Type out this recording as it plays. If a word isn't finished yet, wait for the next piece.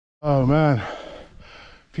Oh man,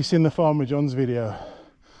 if you've seen the Farmer John's video,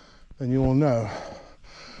 then you all know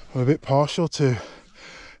I'm a bit partial to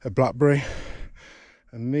a blackberry,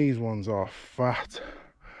 and these ones are fat.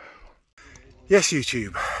 Yes,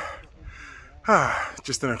 YouTube.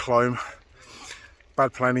 Just in a climb.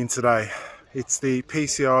 Bad planning today. It's the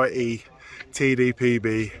PCRe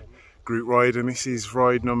TDPB group ride, and this is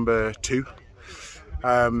ride number 2.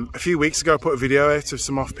 A few weeks ago I put a video out of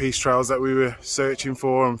some off-piste trails that we were searching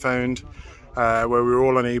for and found, where we were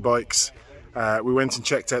all on e-bikes. We went and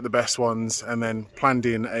checked out the best ones and then planned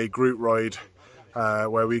in a group ride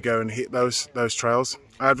where we go and hit those trails.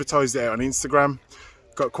 I advertised it out on Instagram,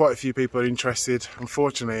 got quite a few people interested.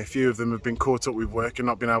 Unfortunately, a few of them have been caught up with work and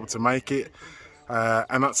not been able to make it,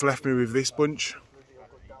 and that's left me with this bunch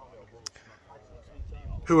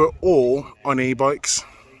who are all on e-bikes.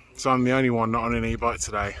 So I'm the only one not on an e-bike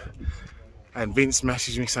today. And Vince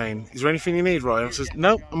messaged me saying, "Is there anything you need, Ryan?" I says,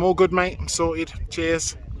 "No, I'm all good, mate. I'm sorted.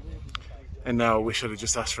 Cheers." And now I wish I'd have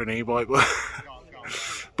just asked for an e-bike,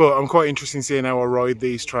 but I'm quite interested in seeing how I ride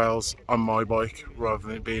these trails on my bike rather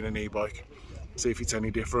than it being an e-bike. See if it's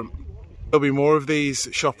any different. There'll be more of these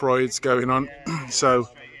shop rides going on, so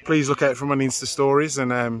please look out for my Insta stories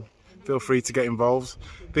and feel free to get involved.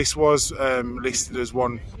 This was listed as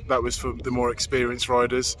one that was for the more experienced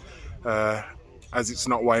riders, as it's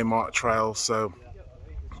not waymarked trail, so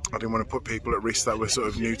I didn't want to put people at risk that were sort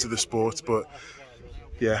of new to the sport. But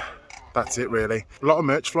yeah, that's it really. A lot of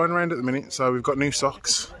merch flying around at the minute, so we've got new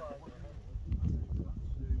socks.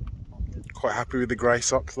 Quite happy with the grey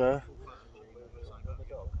socks there.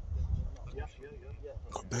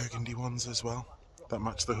 Got burgundy ones as well that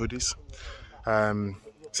match the hoodies.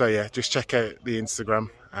 So yeah, just check out the Instagram,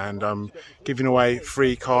 and I'm giving away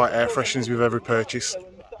free car air fresheners with every purchase.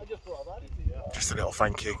 Just a little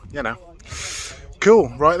thank you, you know. Cool,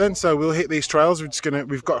 right then, so we'll hit these trails.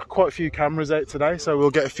 We've got quite a few cameras out today, so we'll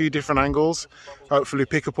get a few different angles, hopefully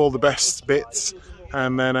pick up all the best bits,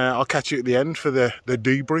 and then I'll catch you at the end for the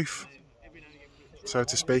debrief, so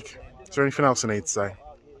to speak. Is there anything else I need to say?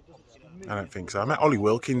 I don't think so. I met Ollie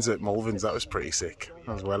Wilkins at Mulvins. That was pretty sick.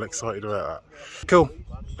 I was well excited about that. Cool.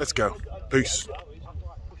 Let's go. Peace.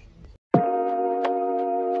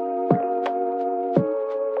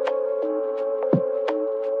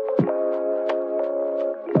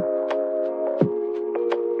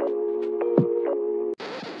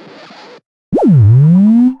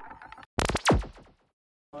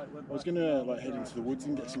 I was going to head into the woods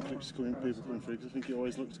and get some clips people coming through, because I think it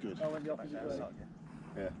always looks good.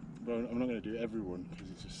 Yeah. But I'm not going to do everyone,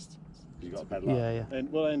 because it's just... You got a pedal up. Yeah.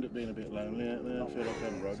 And we'll end up being a bit lonely out there. I feel like I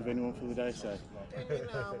haven't rode with anyone for the day, so...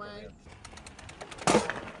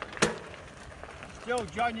 Still,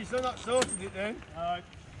 John, you still not sorted it then? Alright.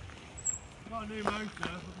 Got a new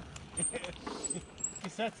motor. The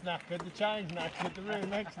set's knackered, the chain's knackered, the rear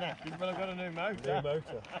leg's knackered, but I've got a new motor. New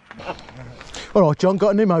motor. Alright, John, got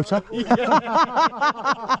a new motor.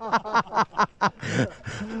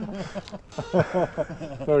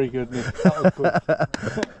 Very good, Nick. That was good.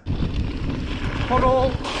 Hold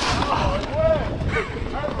on.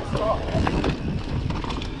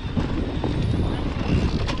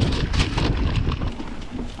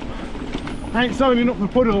 I ain't signing up for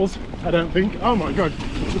puddles, I don't think. Oh my god,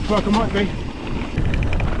 looks like I might be.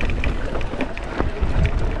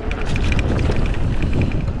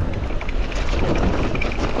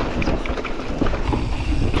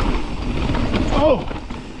 Oh!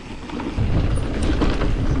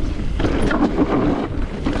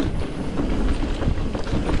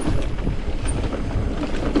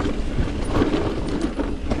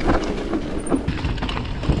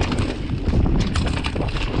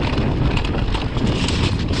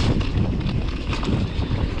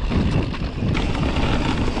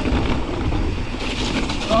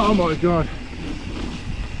 Oh my god,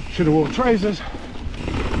 should have worn trousers.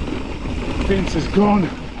 Vince is gone.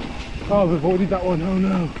 Oh, I've avoided that one, oh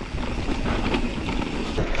no.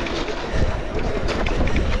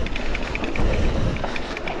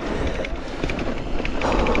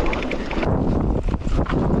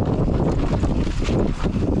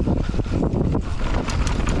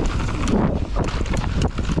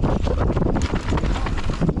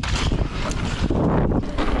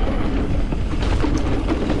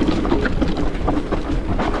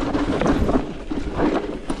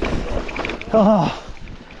 Oh.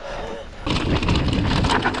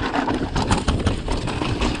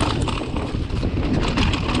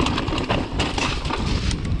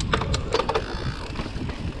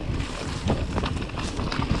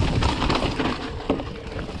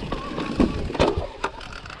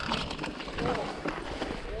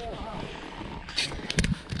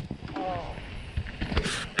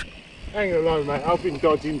 Hang on, mate. I've been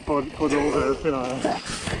dodging puddles and everything like that.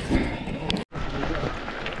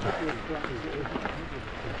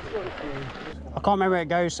 I can't remember where it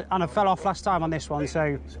goes, and I fell off last time on this one,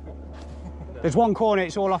 so there's one corner,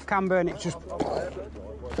 it's all off camber, and it's just...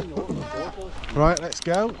 Right, let's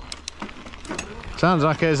go. Sounds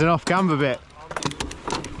like there's an off camber bit.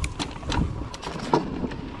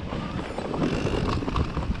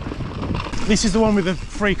 This is the one with the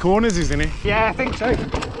 3 corners, isn't it? Yeah, I think so.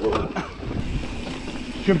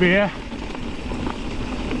 Should be here.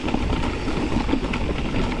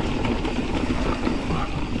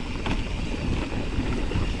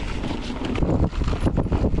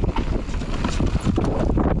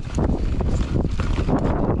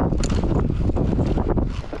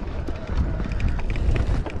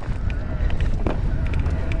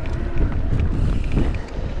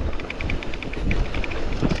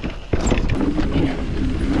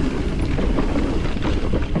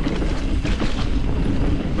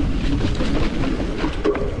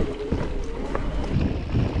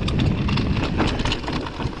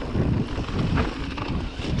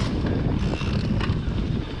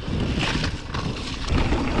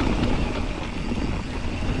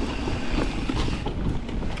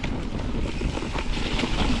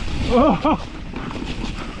 Oh.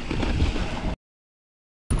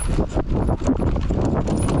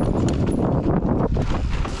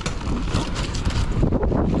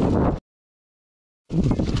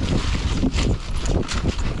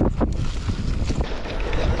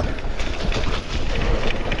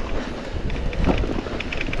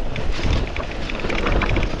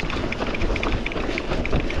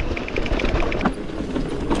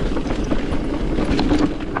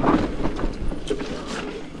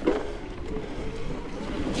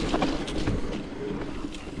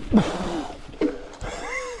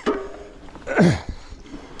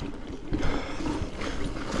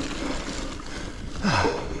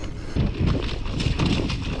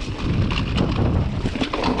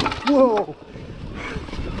 Whoa!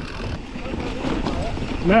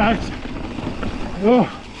 Nice. Oh.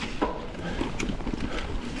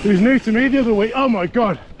 It was new to me the other week. Oh my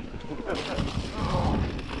god.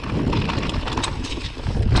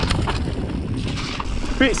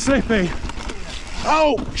 Bit slippy.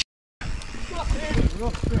 Oh!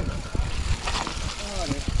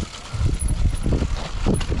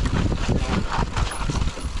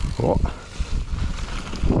 What?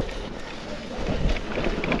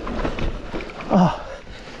 Oh.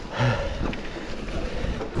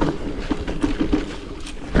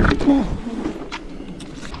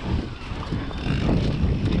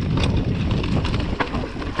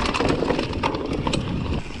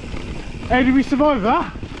 Hey, did we survive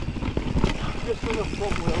that? Just on the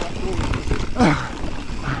front wheel, that's all.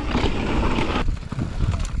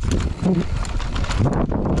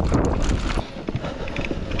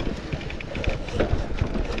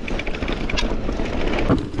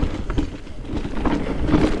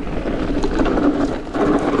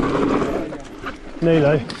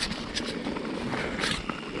 Nearly.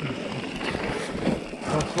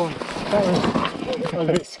 Last one. That was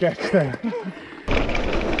a bit sketchy there.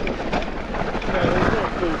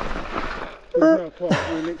 There's no point.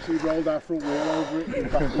 We literally rolled our front wheel over it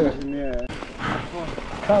and back in the air.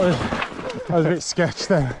 That was a bit sketchy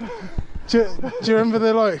then. Do you remember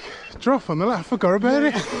the drop on the left? I forgot about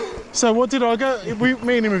it. So what did I go?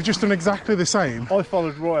 Me and him have just done exactly the same. I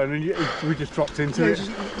followed Ryan and we just dropped into it.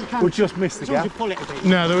 We just missed the gap. Pull it a bit.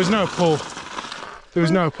 No, there was no pull. There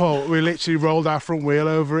was no pull. We literally rolled our front wheel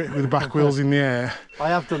over it with the back wheels in the air. I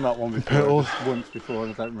have done that one before, once before,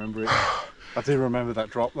 and I don't remember it. I do remember that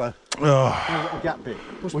drop though. Oh. The gap bit.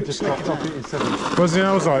 We just dropped off it instead of... Wasn't it?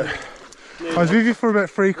 I was with you for about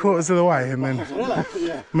 3/4 of the way, and then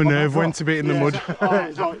my nerve went a bit in the mud.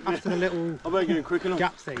 After the little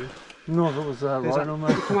gap thing. No, that was right on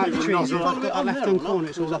there. Come out of the trees, you've got that left hand corner,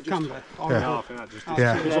 it's all off camber.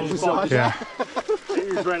 Yeah.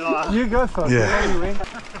 You go first. Yeah.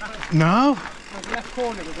 No? The left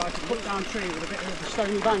corner was like a put down tree with a bit of a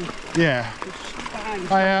stony bank. Yeah.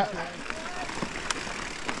 Behind.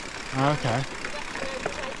 Okay.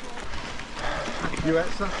 You ate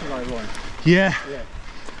Saturday, Ryan? Yeah.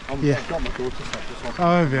 I've got my daughter's stuff.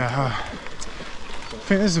 Oh, yeah. I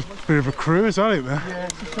think there's a bit of a crew as well, isn't there? Yeah,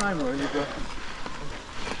 it's the same really, but...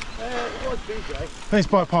 It was BJ. I think it's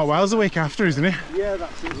Bike Park Wales the week after, isn't it? Yeah,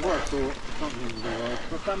 that's it. What I thought. Something was alright.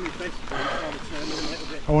 My family's basically trying to turn in a little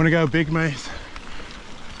bit. I want to go big, mate.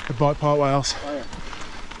 At Bike Park Wales. Oh, yeah.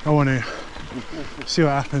 I want to see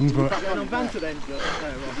what happens, but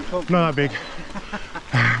not that big.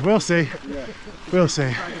 We'll see. Yeah. We'll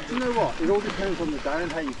see. Do you know what? It all depends on the day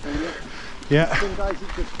and how you feel it. Yeah. Some days it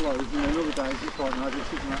just flows, and then other days it's like, no, this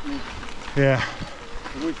isn't happening. Yeah.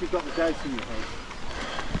 And once you've got the doubt in your head,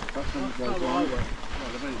 that's when it goes wrong.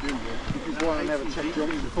 Which is why I never check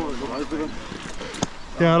jumps before I go over them.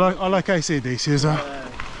 Yeah, I like AC/DC as well.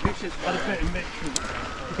 This has had a bit of mix.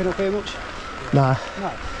 You been up here much? Nah, No. I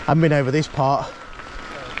haven't been over this part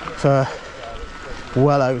for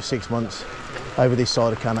well over 6 months, over this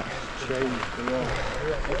side of Cannock.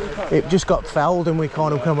 It just got felled and we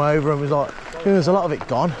kind of come over and was like, there's a lot of it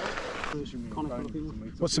gone.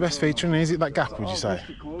 What's the best feature in it? Is it that gap, would you say?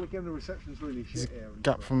 Again, the reception's really shit here.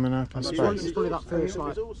 Gap from an open It's space? probably that first,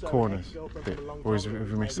 like, Corners bit? Or have we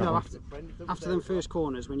missed that no, one? after them first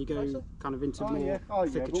corners, when you go kind of into more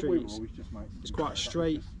thicker trees, it's quite a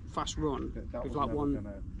straight, fast run with like one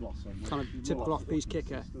kind of typical off-piste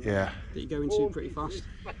kicker Yeah. that you go into pretty fast.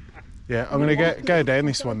 Yeah, I'm going to go down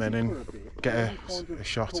this one then and get a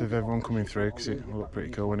shot of everyone coming through because it will look pretty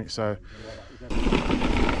cool when it's so.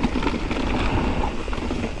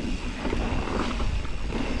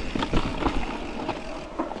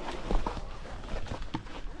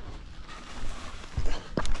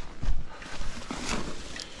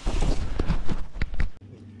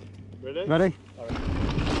 Ready?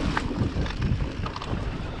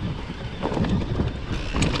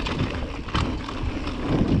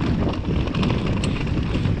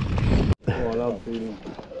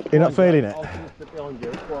 You're not feeling it?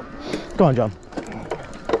 Go on, John.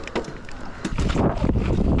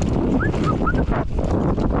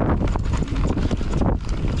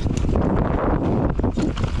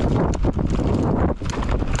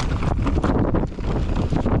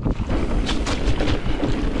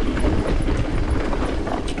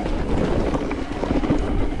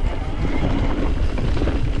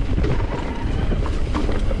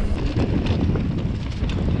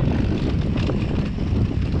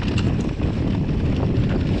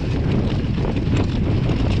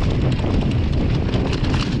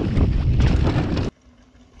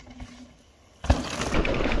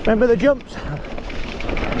 Remember the jumps? Have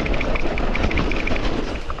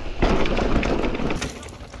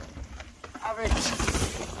it.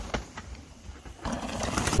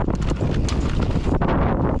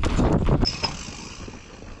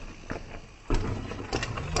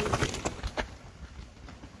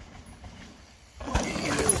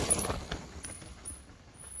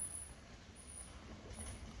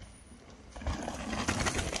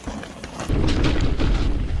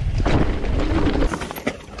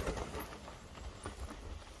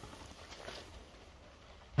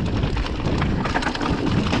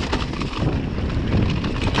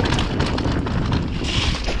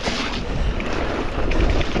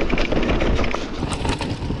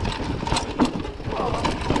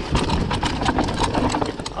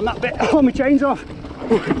 On that bit, oh, my chain's off.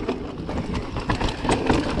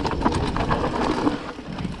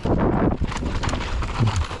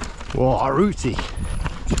 What a rooty.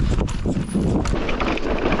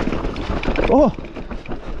 Oh!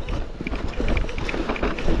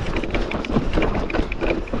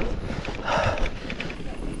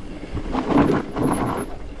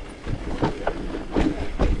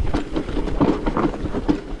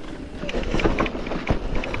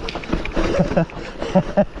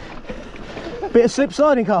 Bit of slip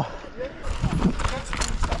sliding, Carl.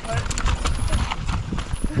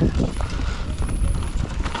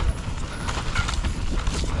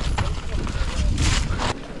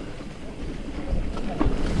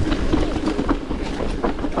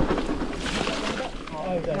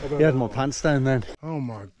 He had my pants down then. Oh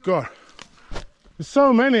my god. There's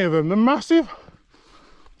so many of them, they're massive.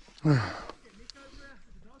 None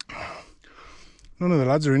of the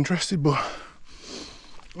lads are interested, but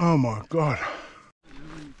oh my god.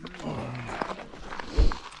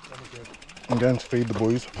 I'm going to feed the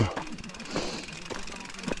boys.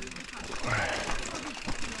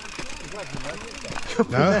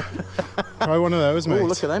 No? Try one of those, mate. Oh,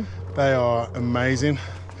 look at them. They are amazing.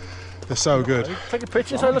 They're so good. Take a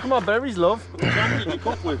picture, say look at my berries, love.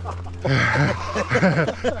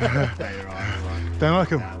 Don't like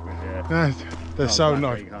them? No, they're so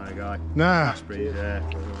nice. Kind of guy. Nah. Breed, yeah.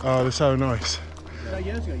 Oh, they're so nice.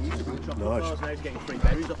 Years ago, you used to bring chocolate bars, now he's getting free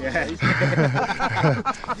berries off the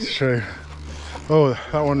trees. It's true. Oh,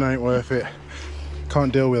 that one ain't worth it.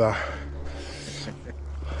 Can't deal with that.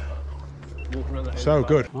 So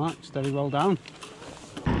good. Right, steady roll down.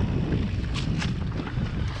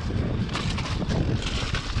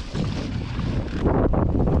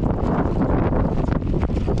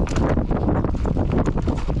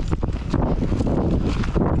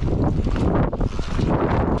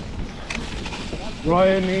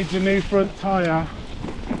 Ryan needs a new front tyre.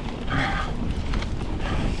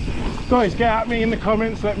 Guys, get at me in the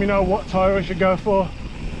comments, let me know what tyre I should go for.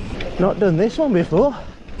 Not done this one before.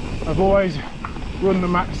 I've always run the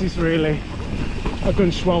Maxis really. I've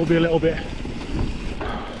done Schwalbe a little bit.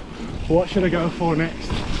 What should I go for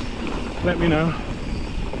next? Let me know.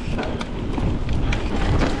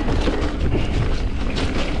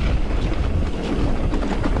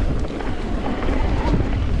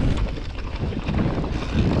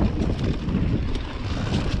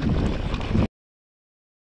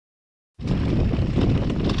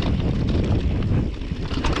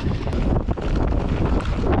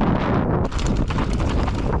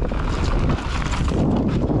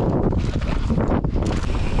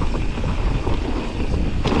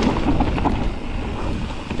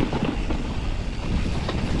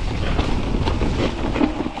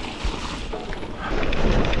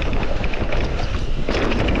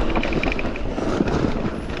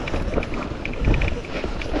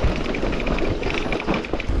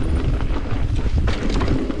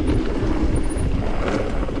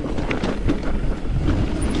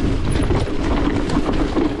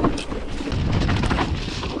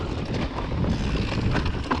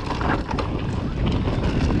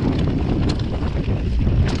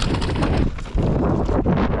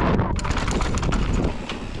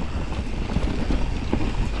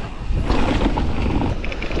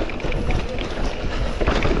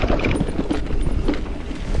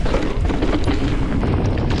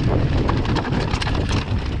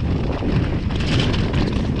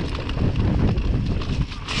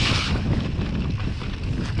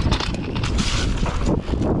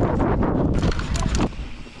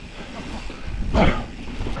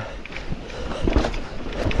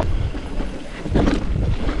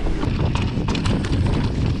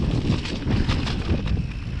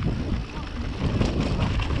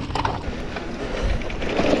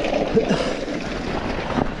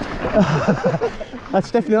 That's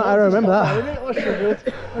definitely not how I remember that. I struggled.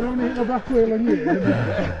 I don't hit the back wheel on you.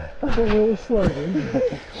 The front wheel was sliding.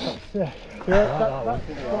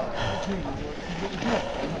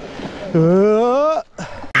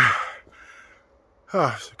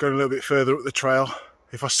 Going a little bit further up the trail.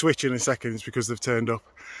 If I switch in a second, it's because they've turned up.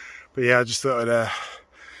 But yeah, I just thought I'd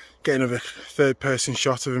get another third person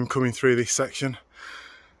shot of him coming through this section.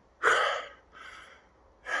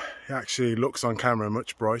 It actually looks on camera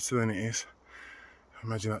much brighter than it is.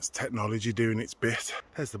 Imagine that's technology doing its bit.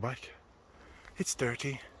 There's the bike. It's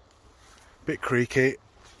dirty, bit creaky,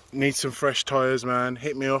 need some fresh tyres, man.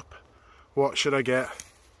 Hit me up. What should I get?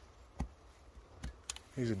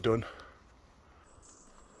 These are done.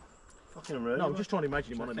 Fucking rude. No, I'm just trying to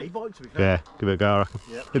imagine him on an e-bike to be Yeah, give it a go, I reckon.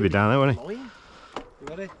 Yep. He'll be down there, won't he? You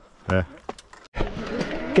ready? Yeah.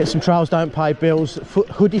 Get some Trails Don't Pay Bills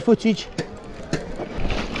hoodie footage.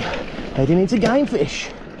 Heading into game fish.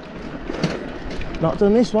 Not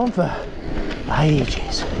done this one for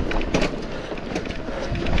ages.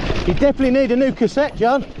 You definitely need a new cassette,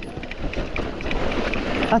 John.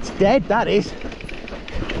 That's dead, that is.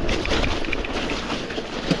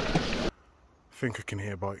 I think I can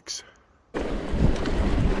hear bikes.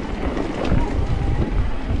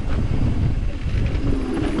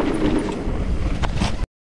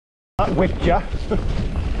 That whipped ya.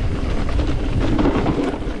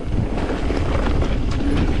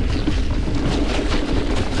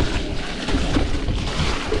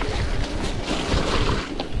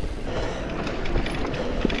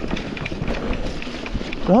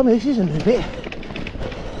 Right, this isn't a bit.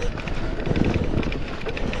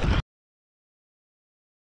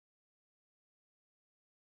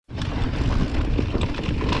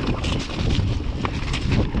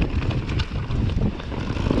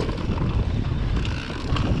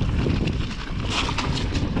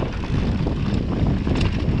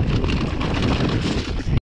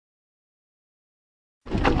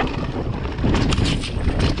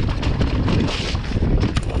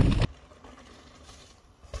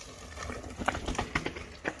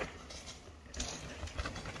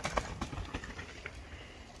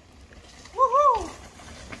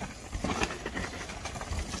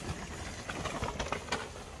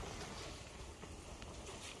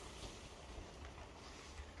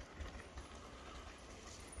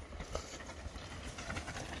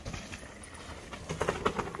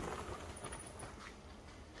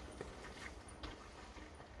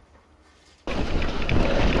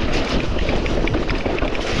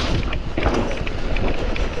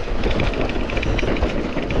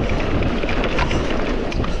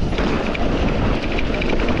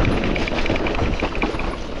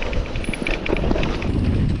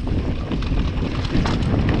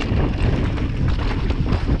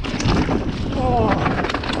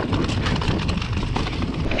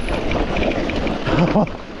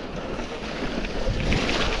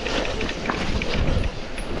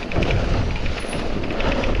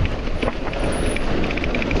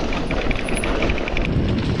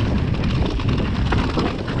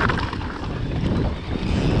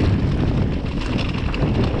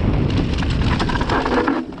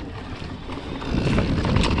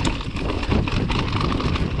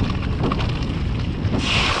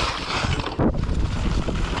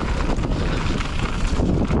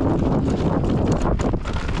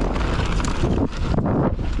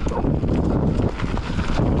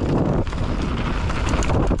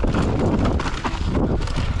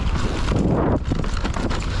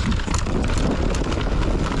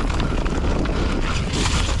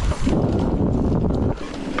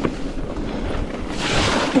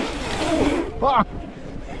 Oh,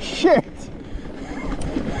 shit!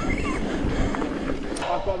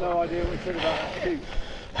 I've got no idea what you said about that shoot.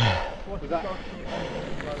 What was that?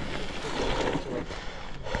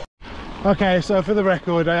 Okay, so for the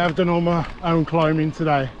record, I have done all my own climbing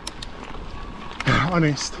today.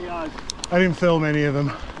 Honest, I didn't film any of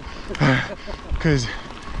them because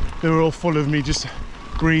they were all full of me just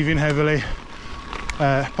breathing heavily.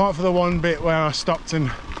 Apart from the one bit where I stopped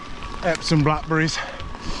and ate some blackberries.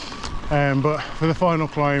 But for the final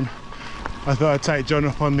climb, I thought I'd take John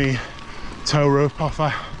up on the tow rope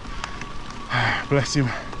offer. Bless him.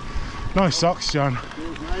 Nice socks, John.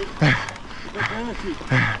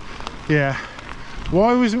 Yeah.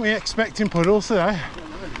 Why wasn't we expecting puddles today?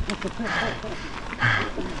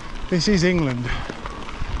 This is England.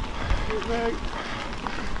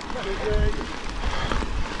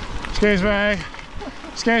 Excuse me.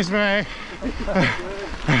 Excuse me.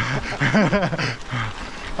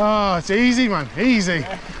 Oh, it's easy, man. Easy.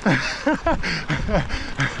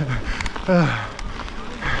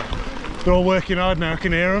 They're all working hard now. I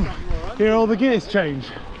can hear them. Hear all the gears change.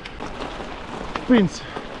 Vince,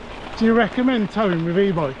 do you recommend towing with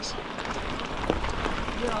e-bikes?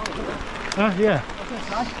 Yeah.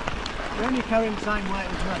 You're only carrying the same weight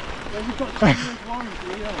as me. Well, you've got 2 months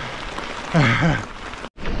warranty, yeah.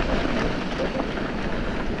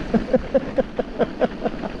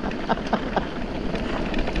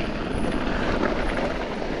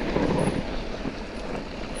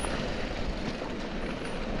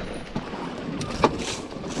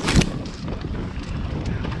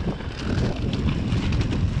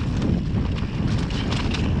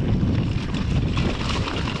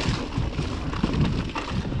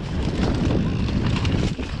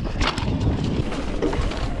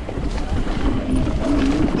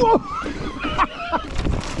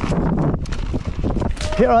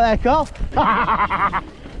 Hit right there, Carl.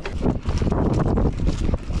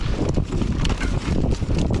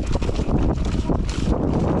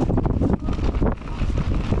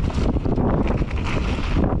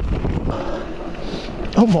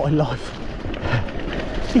 Oh my life.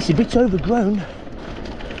 It's a bit overgrown.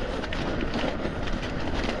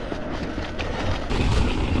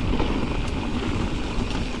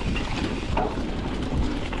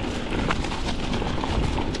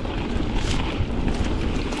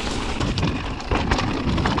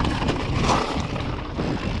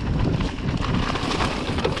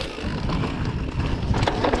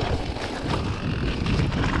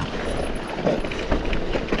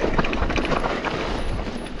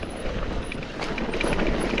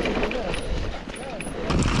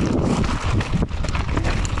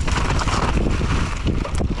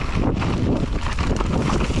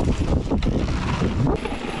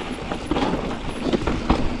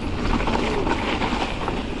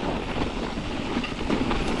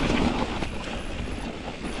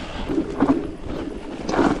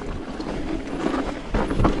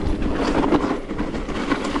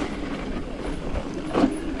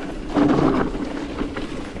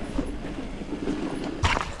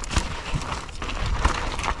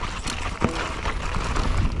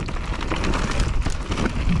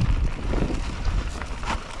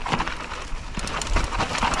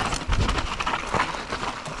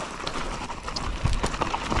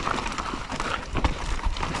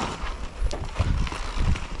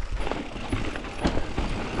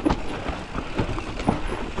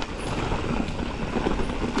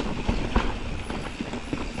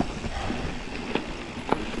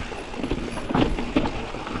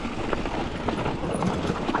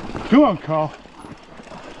 Go on, Carl.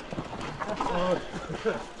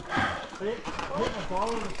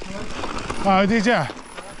 Oh, did you? I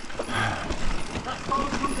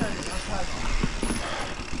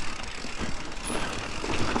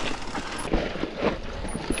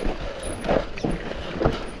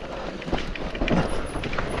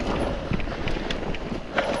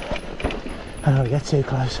don't want to get too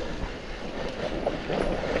close.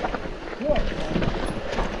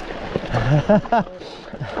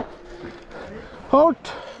 Halt!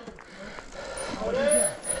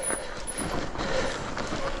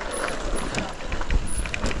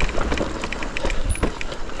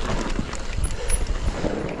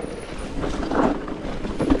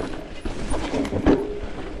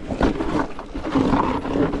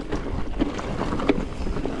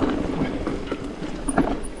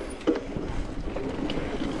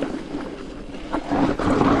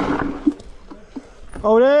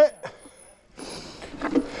 Hold it!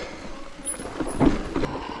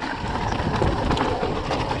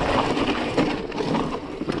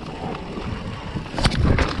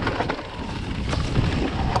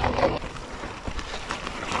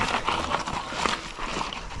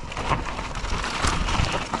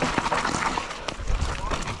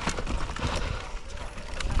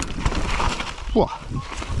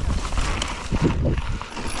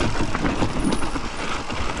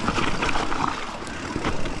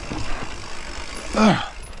 Wow.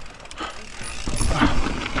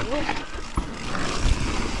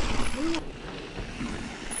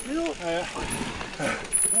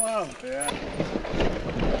 Yeah.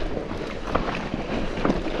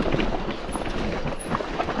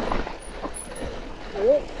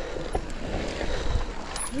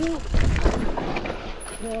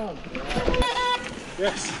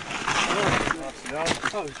 Yes.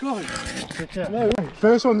 Oh, God. No.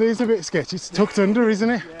 First one is a bit sketchy. It's tucked under, isn't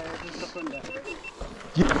it? Yeah, it's just up under.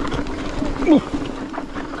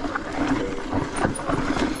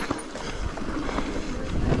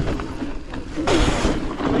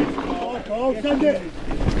 Carl, send it.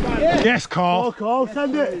 Yes, Carl. Carl,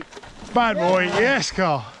 send it. Bad boy. Yes,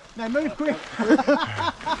 Carl. Now move quick.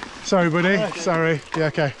 Sorry, buddy. Sorry. Yeah,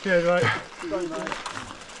 okay. Yeah, right.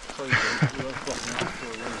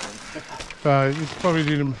 You probably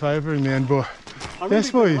did him a favour in the end, but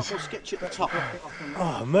yes, boys. Sketch at the top.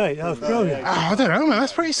 Oh, mate, that was brilliant. I don't know, man.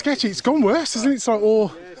 That's pretty sketchy. It's gone worse, isn't it? It's like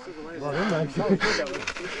all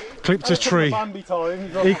clipped a tree.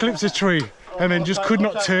 He clipped a tree and then just could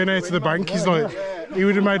not turn out to the bank. He's like, he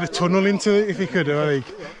would have made a tunnel into it if he could, I think.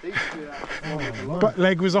 But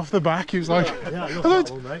leg was off the back. He was like,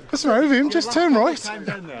 what's wrong with him? Just turn right.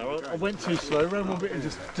 I went too slow, ran one bit and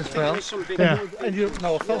just fell. Yeah. And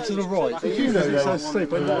I fell to the right. Did you know it's so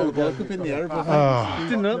steep? I got the bike up in the air.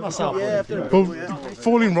 Didn't hurt myself. But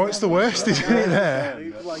falling right's the worst, isn't it?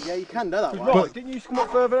 There. Well, yeah, you can do that. Right? But Didn't you come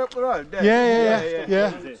up further up the road?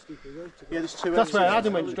 yeah. There's two. That's where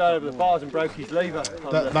Adam went straight over the bars and broke his lever.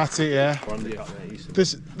 That's it, yeah.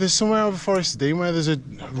 There's somewhere over Forest Dean where there's a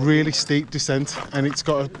really steep descent and it's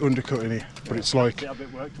got an undercut in it, but it's like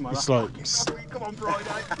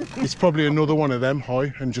it's probably another one of them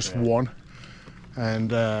high and just one,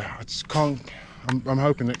 and I just can't. I'm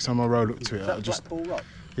hoping next time I roll up to it, I'll just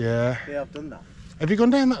yeah. Yeah, I've done that. Have you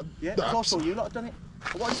gone down that? Yeah, I saw you lot have done it.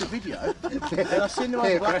 I watched the video and I seen them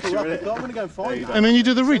on Blackpool Rock. I thought I'm going to go and find them. And then you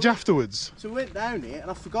do the ridge afterwards. So we went down it and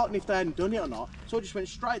I've forgotten if they hadn't done it or not. So I just went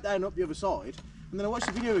straight down up the other side and then I watched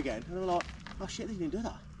the video again and I'm like, oh shit, they didn't do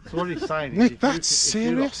that. So what he's saying is, Nick, that's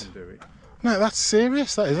serious. No, that's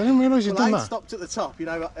serious. That is. I didn't realise you'd done Lane that. stopped at the top, you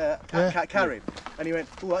know, Karim, and he went,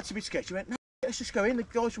 oh, that's a bit sketchy. He went, no, let's just go in. The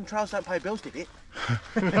guys from Trails Don't Pay Bills did it.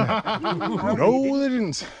 No, they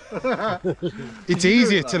didn't. It's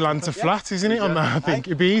easier to land to flat, isn't it? On that, I think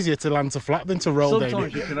it'd be easier to land to flat than to roll down.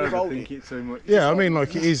 Sometimes you can overthink it too much. Yeah, I mean,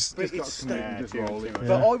 like it is. But it's Just roll it.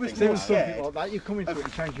 But I was more scared Like that, you come into it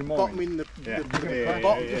and change your mind. bottoming the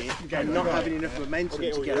bottom bit and not having enough momentum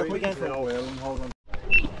to get up again. Hold on.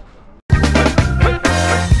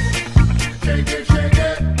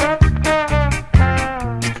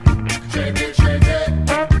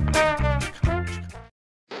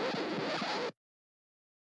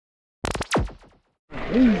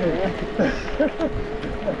 You're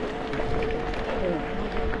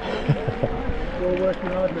working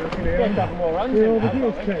hard now, can you? Get a couple more runs in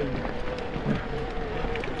now.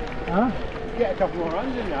 Huh? Get a couple more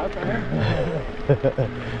runs in now, can you?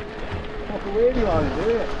 Fuck a weirdy one, do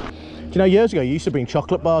it. Do you know, years ago you used to bring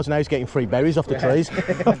chocolate bars, now he's getting free berries off the trees.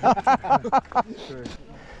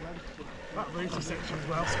 That router section as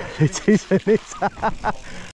well. It is, isn't it?